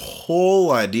their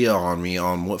whole idea on me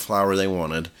on what flower they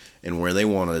wanted and where they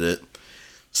wanted it.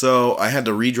 So I had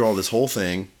to redraw this whole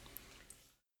thing.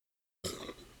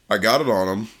 I got it on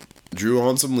them, drew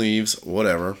on some leaves,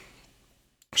 whatever.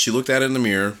 She looked at it in the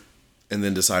mirror and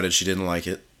then decided she didn't like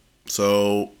it.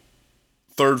 So,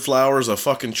 third flower's a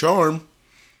fucking charm.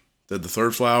 Did the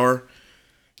third flower,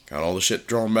 got all the shit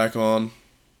drawn back on.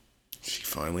 She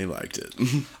finally liked it.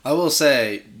 I will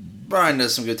say, Brian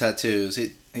does some good tattoos.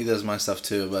 He does my stuff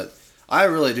too, but I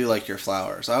really do like your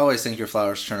flowers. I always think your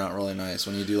flowers turn out really nice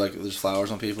when you do like there's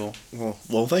flowers on people.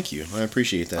 Well, thank you. I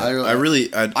appreciate that.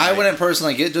 I wouldn't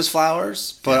personally get just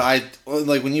flowers, but yeah. I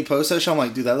like when you post that show, I'm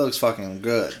like, dude, that looks fucking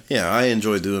good. Yeah, I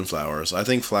enjoy doing flowers. I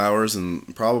think flowers and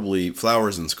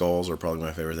skulls are probably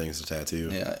my favorite things to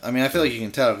tattoo. Yeah, I mean, I feel like you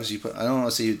can tell because I don't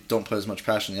want to say you don't put as much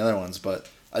passion in the other ones, but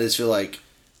I just feel like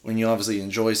when you obviously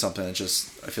enjoy something, I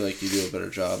feel like you do a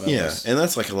better job. Yeah, and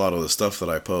that's like a lot of the stuff that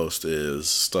I post is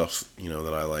stuff,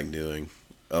 that I like doing.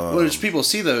 Which people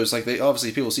see those, like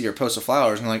people see your post of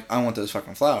flowers and they're like, I want those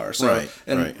fucking flowers. So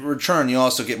in return, you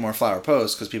also get more flower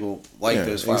posts because people like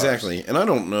those flowers. Exactly. And I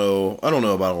don't know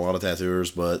about a lot of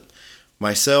tattooers, but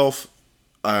myself,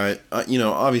 I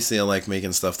obviously I like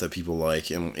making stuff that people like,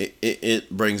 and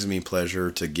it brings me pleasure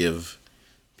to give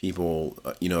people,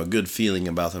 a good feeling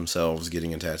about themselves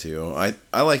getting a tattoo.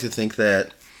 I like to think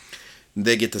that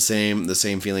they get the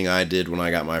same feeling I did when I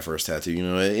got my first tattoo.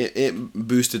 It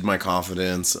boosted my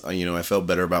confidence. I felt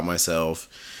better about myself,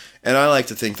 and I like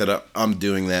to think that I'm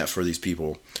doing that for these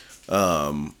people,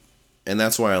 and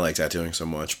that's why I like tattooing so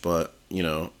much. But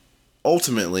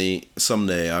ultimately,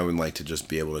 someday I would like to just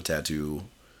be able to tattoo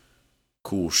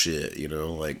cool shit,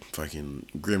 like fucking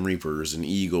Grim Reapers and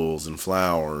eagles and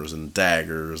flowers and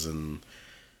daggers and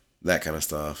that kind of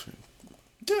stuff.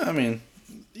 Yeah, I mean,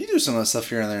 you do some of that stuff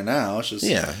here and there now. It's just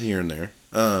here and there.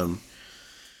 And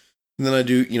then I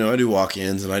do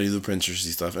walk-ins and I do the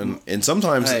princessy stuff, and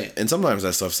sometimes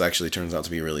that stuff actually turns out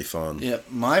to be really fun. Yeah,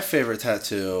 my favorite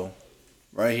tattoo,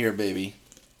 right here, baby,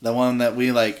 the one that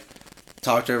we like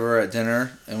talked over at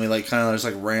dinner, and we like kind of just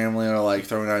like rambling or like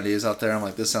throwing ideas out there. I'm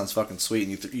like, this sounds fucking sweet,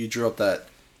 and you drew up that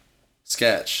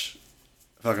sketch,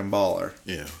 fucking baller.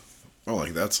 Yeah, oh,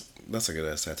 like that's a good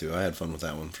ass tattoo. I had fun with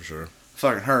that one for sure.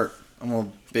 Fucking hurt. I'm a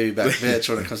little baby back bitch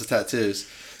when it comes to tattoos,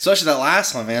 especially that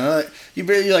last one, man. You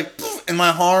like, and my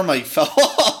arm like fell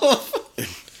off.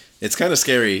 It's kind of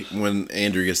scary when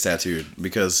Andrew gets tattooed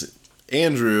because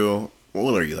Andrew,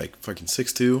 what are you, like fucking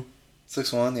 6'2"?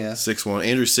 6'1", yeah. 6'1".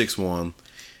 Andrew's 6'1",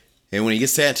 and when he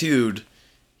gets tattooed,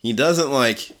 he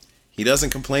doesn't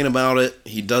complain about it.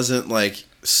 He doesn't like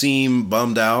seem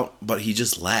bummed out, but he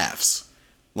just laughs.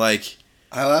 Like,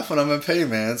 I laugh when I'm in pain,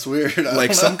 man. It's weird.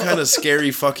 Like some kind of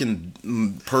scary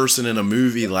fucking person in a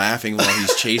movie laughing while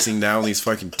he's chasing down these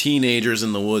fucking teenagers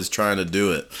in the woods trying to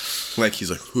do it. Like he's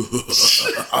like,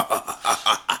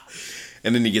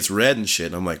 and then he gets red and shit.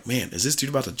 And I'm like, man, is this dude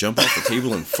about to jump off the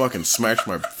table and fucking smash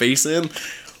my face in?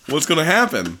 What's gonna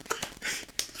happen?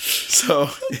 So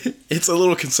it's a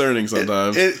little concerning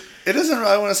sometimes. It doesn't,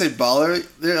 I want to say bother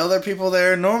the other people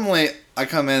there. Normally I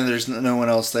come in, there's no one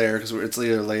else there because it's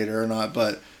either later or not.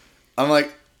 But I'm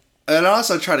like, and I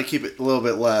also try to keep it a little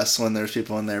bit less when there's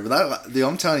people in there. But dude,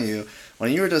 I'm telling you,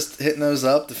 when you were just hitting those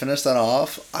up to finish that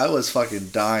off, I was fucking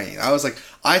dying. I was like,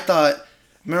 I thought.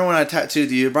 Remember when I tattooed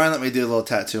you? Brian let me do a little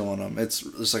tattoo on him. It's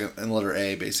just like in letter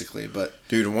A, basically. But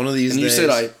dude, one of these days... And you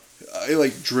said I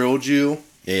like drilled you.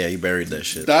 Yeah, you buried that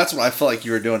shit. That's what I felt like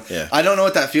you were doing. Yeah. I don't know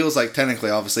what that feels like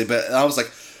technically, obviously, but I was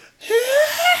like...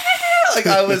 like,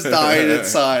 I was dying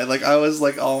inside. Like, I was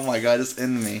like, oh my God, it's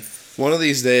in me. One of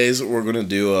these days, we're going to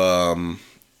do...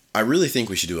 I really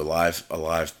think we should do a live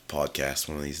podcast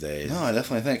one of these days. No, I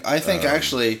definitely think. I think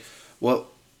actually what...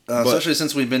 especially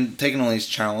since we've been taking all these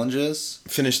challenges.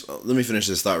 Let me finish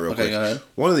this thought real quick. Okay, go ahead.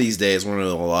 One of these days, we're going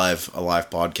to do a live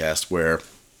podcast where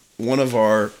one of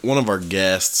our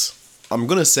guests, I'm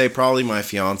going to say probably my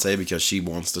fiance because she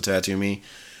wants to tattoo me,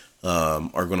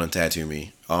 are going to tattoo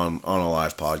me on a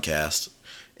live podcast.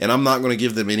 And I'm not going to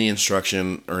give them any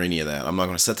instruction or any of that. I'm not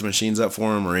going to set the machines up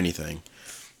for them or anything.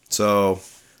 So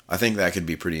I think that could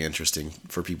be pretty interesting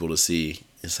for people to see.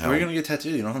 Where are you going to get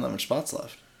tattooed? You don't have that much spots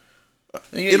left.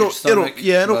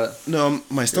 No,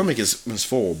 my stomach is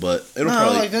full, but it'll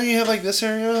probably. Like, don't you have like this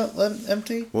area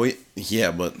empty? Well,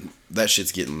 yeah, but that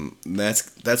shit's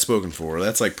that's spoken for.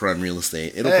 That's like prime real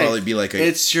estate. It'll probably be like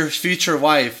it's your future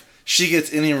wife. She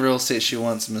gets any real estate she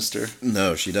wants, mister.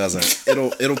 No, she doesn't.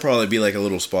 It'll probably be like a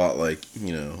little spot, like,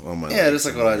 you know, on my. Yeah, just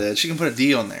like what I did. She can put a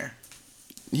D on there.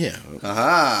 Yeah.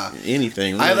 Aha.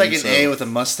 Anything. Really, I have like an A with a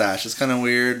mustache. It's kind of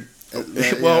weird.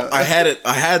 Well, I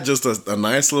had just a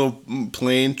nice little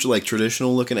plain, like,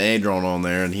 traditional looking A drawn on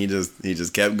there, and he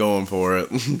just kept going for it.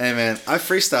 Hey man, I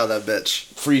freestyled that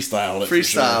bitch. Freestyled it.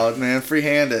 Freestyled, man.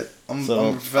 Freehand it. I'm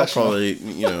a professional. I'll probably,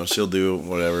 you know, she'll do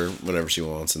whatever she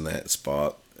wants in that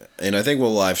spot, and I think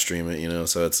we'll live stream it, you know,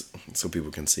 so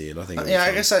people can see it. I think. Yeah,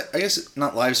 I guess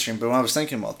not live stream, but when I was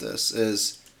thinking about this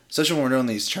is, especially when we're doing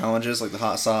these challenges like the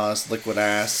hot sauce, liquid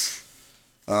ass,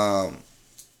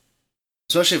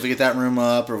 especially if we get that room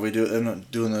up or we end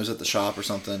up doing those at the shop or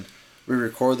something, we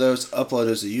record those, upload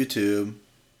those to YouTube,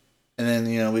 and then,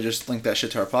 you know, we just link that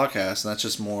shit to our podcast, and that's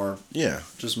just more of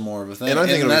a thing. And I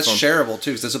think that's shareable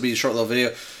too, because this will be a short little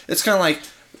video. It's kind of like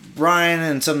Brian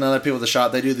and some of the other people at the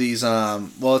shop. They do these.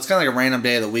 Well, it's kind of like a random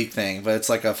day of the week thing, but it's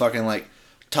like a fucking like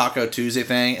Taco Tuesday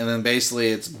thing, and then basically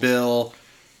it's Billy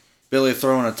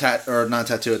throwing a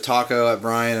taco at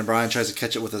Brian, and Brian tries to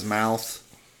catch it with his mouth.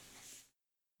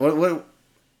 What?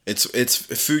 It's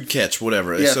food catch,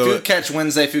 whatever. Yeah, so food catch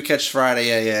Wednesday, food catch Friday.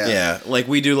 Yeah. Yeah, like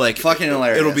we do, like fucking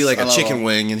hilarious. It'll be like a chicken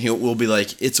wing, and we'll be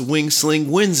like, it's Wing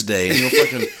Sling Wednesday, and he'll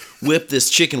fucking whip this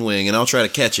chicken wing, and I'll try to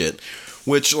catch it,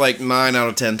 which like 9 out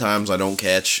of 10 times I don't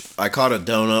catch. I caught a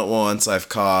donut once. I've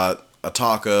caught a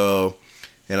taco.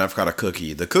 And I've caught a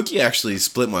cookie. The cookie actually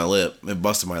split my lip. It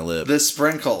busted my lip. The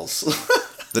sprinkles.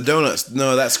 The donuts,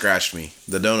 no, that scratched me.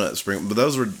 The donut sprinkles, but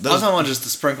those were. I was talking about just the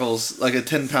sprinkles, like a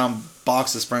 10-pound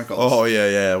box of sprinkles. Oh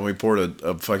yeah. We poured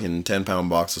a fucking 10-pound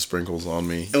box of sprinkles on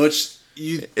me. Which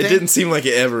it didn't seem like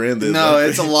it ever ended. No,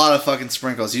 it's a lot of fucking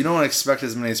sprinkles. You don't expect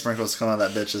as many sprinkles to come out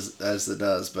of that bitch as it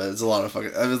does, but it's a lot of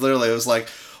fucking. It was like,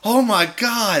 oh my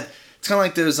god! It's kind of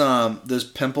like those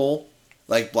pimple.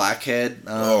 Like blackhead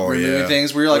removing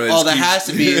things where you're like, that has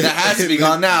to be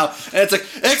gone now, and it's like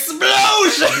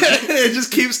explosion. It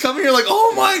just keeps coming. You're like,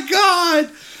 oh my god,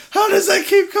 how does that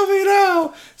keep coming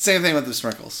out? Same thing with the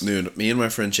sprinkles. Dude, me and my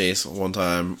friend Chase one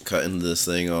time cut into this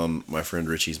thing on my friend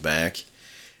Richie's back,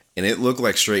 and it looked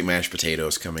like straight mashed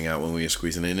potatoes coming out when we were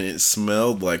squeezing it, and it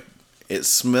smelled like.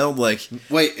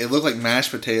 Wait, it looked like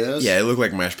mashed potatoes? Yeah, it looked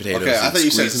like mashed potatoes. Okay, I thought you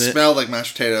said it smelled like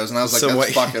mashed potatoes, and I was like,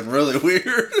 that's fucking really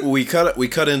weird. We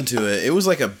cut into it. It was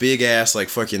like a big ass, like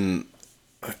fucking.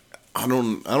 I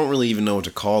don't really even know what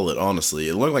to call it. Honestly,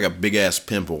 it looked like a big ass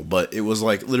pimple, but it was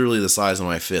like literally the size of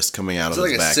my fist coming out of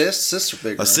his back. Like a cyst? Cysts are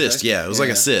bigger. A cyst, yeah. It was like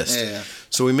a cyst. Yeah.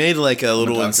 So we made like a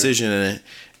little incision in it,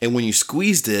 and when you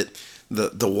squeezed it.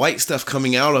 The white stuff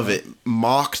coming out of it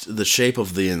mocked the shape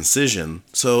of the incision.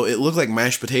 So it looked like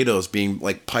mashed potatoes being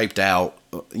like piped out,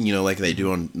 you know, like they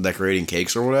do on decorating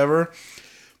cakes or whatever.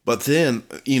 But then,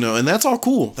 you know, and that's all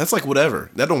cool. That's like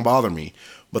whatever. That don't bother me.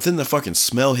 But then the fucking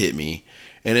smell hit me.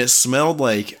 And it smelled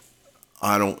like,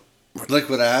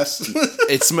 liquid ass?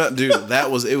 It smelled, dude,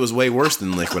 it was way worse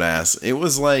than liquid ass. It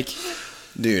was like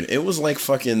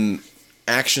fucking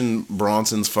Action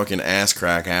Bronson's fucking ass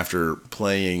crack after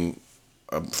playing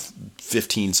a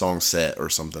 15-song set or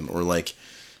something, or like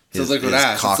his liquid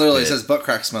ass. It literally says butt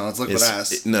crack smell. It's liquid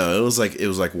ass. No, it was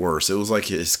like worse. It was like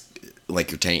your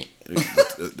taint,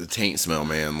 the taint smell,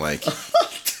 man. Like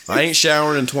I ain't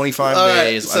showered in 25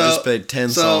 days. So, I just played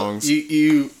 10 songs.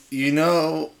 You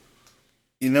know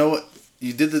what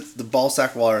you did the ball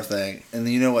sack water thing, and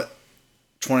then you know what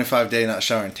 25-day not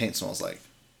showering taint smells like.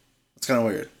 It's kind of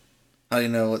weird. How do you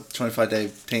know what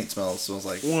 25-day taint smells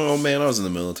like? Well, man, I was in the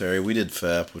military. We did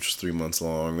FEP, which was 3 months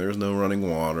long. There was no running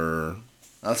water.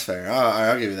 That's fair.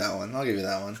 I'll give you that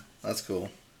one. That's cool.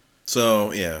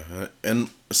 So, yeah. And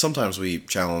sometimes we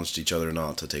challenged each other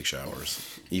not to take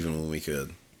showers, even when we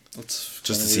could. That's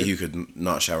just to see who could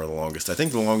not shower the longest. I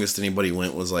think the longest anybody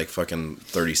went was like fucking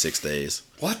 36 days.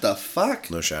 What the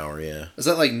fuck? No shower, yeah. Is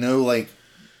that like no, like...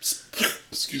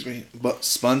 excuse me, but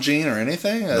sponging or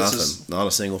anything? Nothing. Not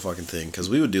a single fucking thing. Because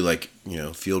we would do like, you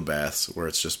know, field baths where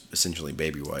it's just essentially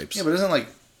baby wipes. Yeah, but isn't like...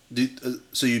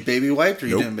 so you baby wiped or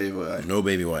you didn't baby wipe? No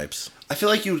baby wipes. I feel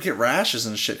like you would get rashes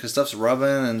and shit because stuff's rubbing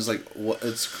and it's like,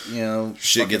 it's, you know...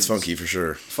 Shit gets funky for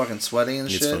sure. Fucking sweaty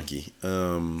and shit. It's funky.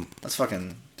 That's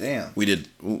fucking... Damn.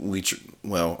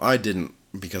 Well, I didn't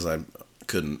because I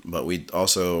couldn't, but we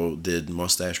also did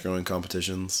mustache growing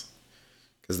competitions.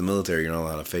 Because in the military, you're not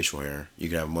allowed to have facial hair. You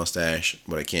can have a mustache,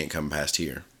 but it can't come past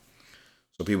here.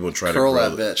 So people would try curl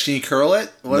to that bitch. Can you curl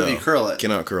it? What if you curl it?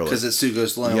 Cannot curl it. Because it still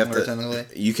goes longer, technically.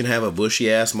 You can have a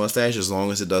bushy ass mustache as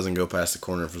long as it doesn't go past the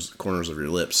corners of your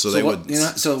lips. So they would. You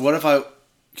know, so what if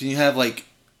can you have like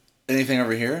anything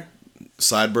over here?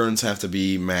 sideburns have to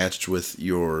be matched with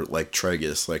your like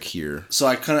tragus, like here. So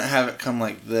I couldn't have it come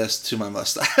like this to my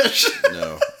mustache.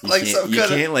 No, you like can't, you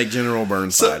can't like General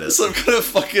Burnside it. Some kind of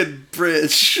fucking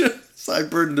bridge,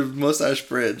 sideburn to mustache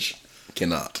bridge.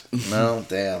 Cannot. No,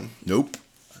 damn. Nope.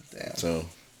 Damn. So,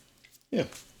 yeah.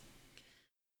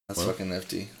 That's fucking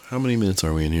nifty. How many minutes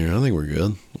are we in here? I think we're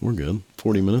good. We're good.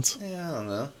 40 minutes. Yeah, I don't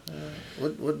know.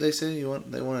 What did they say?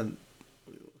 They wanted.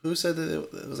 Who said that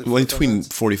it was like well, between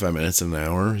 45 minutes and an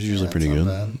hour is usually pretty good.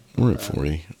 Bad. We're at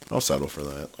 40. I'll settle for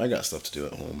that. I got stuff to do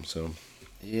at home, so.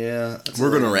 Yeah.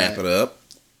 We're gonna wrap it up.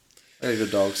 I got a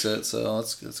good dog sit, so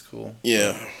that's cool.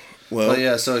 Yeah. Well. But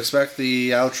yeah, so expect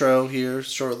the outro here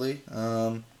shortly.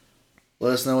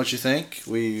 Let us know what you think.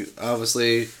 We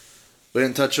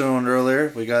didn't touch on it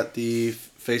earlier. We got the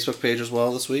Facebook page as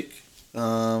well this week. We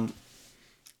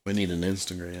need an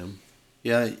Instagram.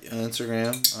 Yeah,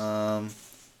 Instagram.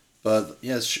 But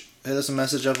yes, hit us a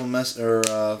message up on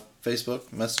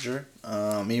Facebook Messenger.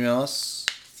 Email us.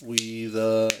 We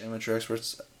the amateur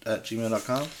experts at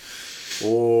gmail.com.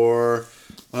 Or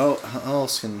well, how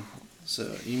else can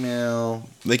email?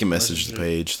 They can message the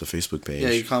page, the Facebook page. Yeah,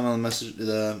 you comment on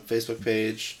the Facebook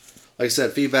page. Like I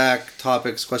said, feedback,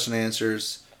 topics, question and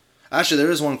answers. Actually,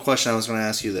 there is one question I was going to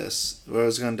ask you this. Where I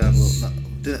was going to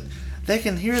download. They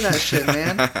can hear that shit,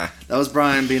 man. That was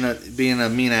Brian being a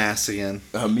mean ass again.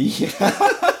 A mean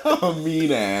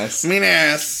ass. Mean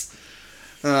ass.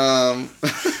 But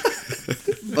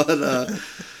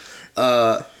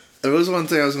there was one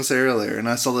thing I was gonna say earlier, and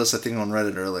I saw this I think on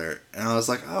Reddit earlier, and I was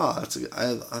like, I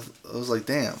was like,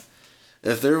 damn,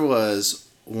 if there was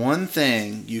one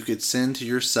thing you could send to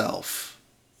yourself,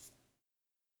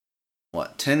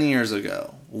 10 years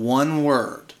ago, one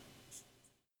word.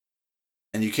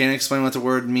 And you can't explain what the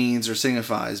word means or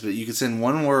signifies, but you could send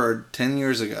one word 10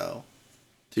 years ago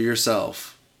to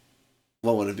yourself.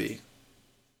 What would it be?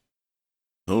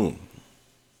 Oh,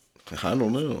 I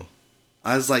don't know.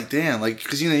 I was like, damn, like,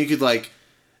 because you could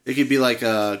it could be like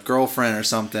a girlfriend or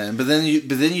something, but then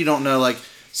you don't know, like,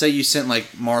 say you sent like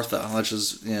Martha, which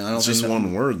is I don't. It's think just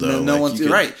one word though. No one's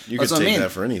right. You could take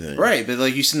that for anything, right? But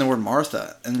like you send the word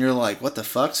Martha, and you're like, what the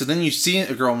fuck? So then you see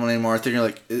a girl named Martha, and you're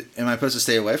like, am I supposed to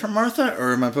stay away from Martha,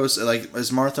 or am I supposed to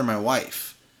is Martha my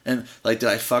wife? And like, did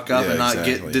I fuck up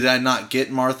did I not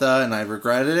get Martha and I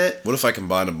regretted it? What if I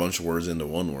combine a bunch of words into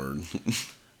one word?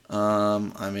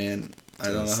 I mean, I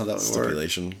don't know how that would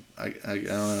stipulation. work. I don't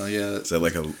know. Yeah, is that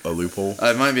like a loophole?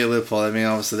 It might be a loophole. I mean,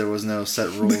 obviously there was no set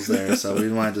rules there, so we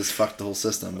might just fuck the whole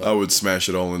system. But. I would smash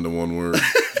it all into one word.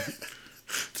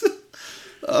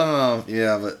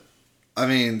 Yeah, but I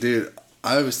mean, dude,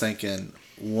 I was thinking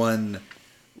one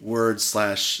word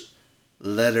 /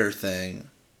 letter thing.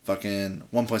 Fucking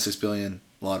 1.6 billion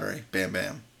lottery. Bam,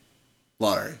 bam.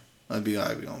 Lottery. That'd be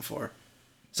what I'd be going for.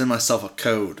 Send myself a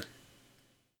code.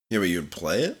 Yeah, but you'd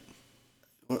play it?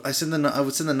 I would send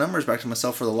the numbers back to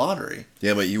myself for the lottery.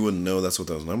 Yeah, but you wouldn't know that's what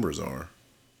those numbers are.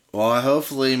 Well,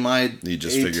 hopefully my you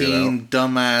just 18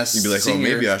 dumbass. You'd be like,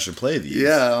 senior, maybe I should play these.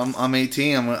 Yeah, I'm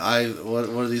 18. What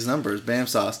are these numbers? Bam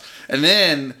sauce. And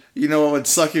then you know what would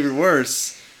suck even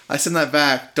worse? I send that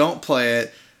back. Don't play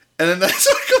it. And then that's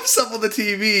what comes up on the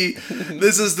TV.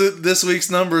 This is this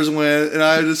week's numbers win, and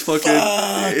I just fuck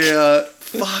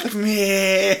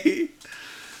me.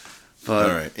 But,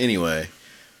 all right. Anyway,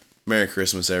 Merry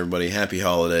Christmas, everybody. Happy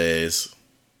holidays.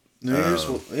 New Year's.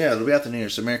 It'll be after New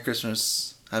Year's. So Merry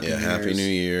Christmas. Happy New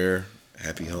Year.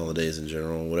 Happy holidays in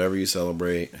general. Whatever you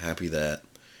celebrate, happy that.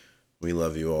 We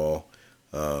love you all.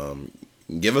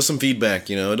 Give us some feedback.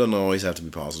 It doesn't always have to be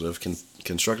positive.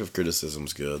 Constructive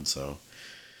criticism's good. So.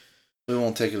 We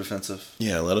won't take it offensive.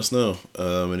 Yeah, let us know.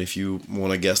 And if you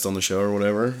want a guest on the show or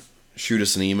whatever, shoot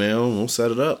us an email and we'll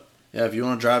set it up. Yeah, if you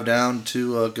want to drive down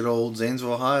to good old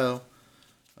Zanesville, Ohio,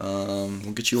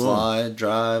 we'll get you on.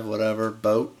 Drive, whatever,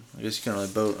 boat. I guess you can't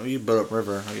really boat. You boat up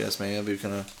river, I guess, maybe. That'd be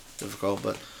kind of difficult,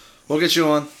 but we'll get you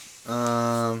on.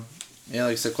 Like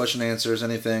I said, question answers,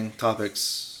 anything,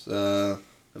 topics,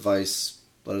 advice,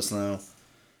 let us know.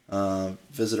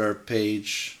 Visit our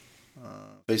page.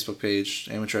 Facebook page,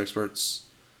 Amateur Experts.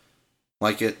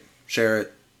 Like it, share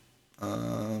it.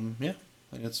 I think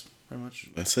that's pretty much.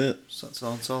 That's it.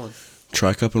 Solid.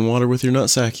 Try cup and water with your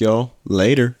nutsack, y'all.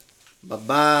 Later.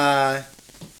 Bye-bye.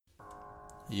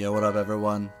 Yo, what up,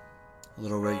 everyone?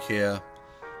 Little Rig here.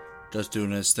 Just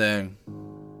doing this thing.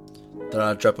 Thought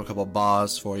I'd drop a couple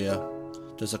bars for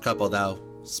you. Just a couple, though.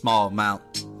 Small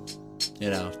amount.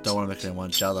 Don't want to make anyone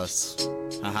jealous.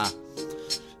 Haha.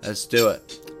 Let's do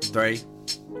it. 3,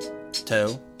 2,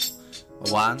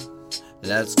 1,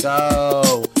 let's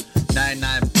go.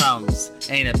 99 problems,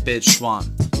 ain't a bitch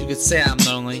one. You could say I'm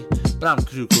lonely, but I'm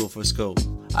too cool for school.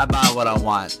 I buy what I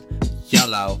want.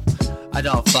 YOLO. I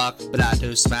don't fuck, but I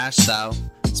do smash though.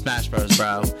 Smash Bros,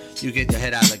 bro. You get your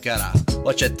head out of the gutter.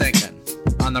 What you thinking?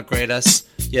 I'm the greatest.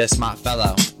 Yeah, smart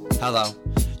fellow. Hello.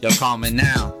 Yo, call me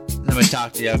now. Let me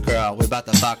talk to your girl. We about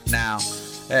to fuck now.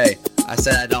 Hey, I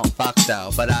said I don't fuck though,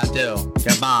 but I do.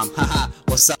 Your mom, haha,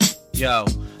 what's up? Yo,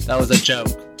 that was a joke,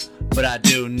 but I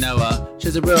do know her.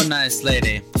 She's a real nice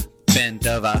lady. Bend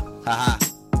over, haha.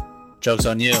 Joke's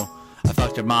on you. I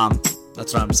fucked your mom.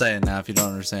 That's what I'm saying now, if you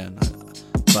don't understand.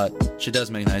 But she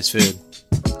does make nice food.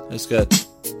 It's good.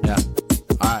 Yeah.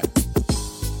 Alright.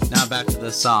 Now back to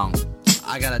this song.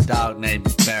 I got a dog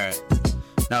named Ferret.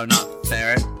 No, not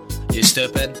Ferret. You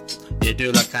stupid? You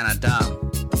do look kinda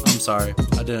dumb. I'm sorry.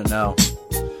 I didn't know.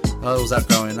 How was that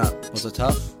growing up? Was it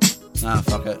tough? Nah,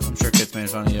 fuck it. I'm sure kids made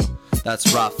fun of you.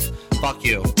 That's rough. Fuck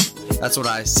you. That's what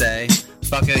I say.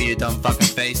 Fuck you, you dumb fucking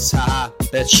face. Haha,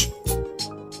 bitch.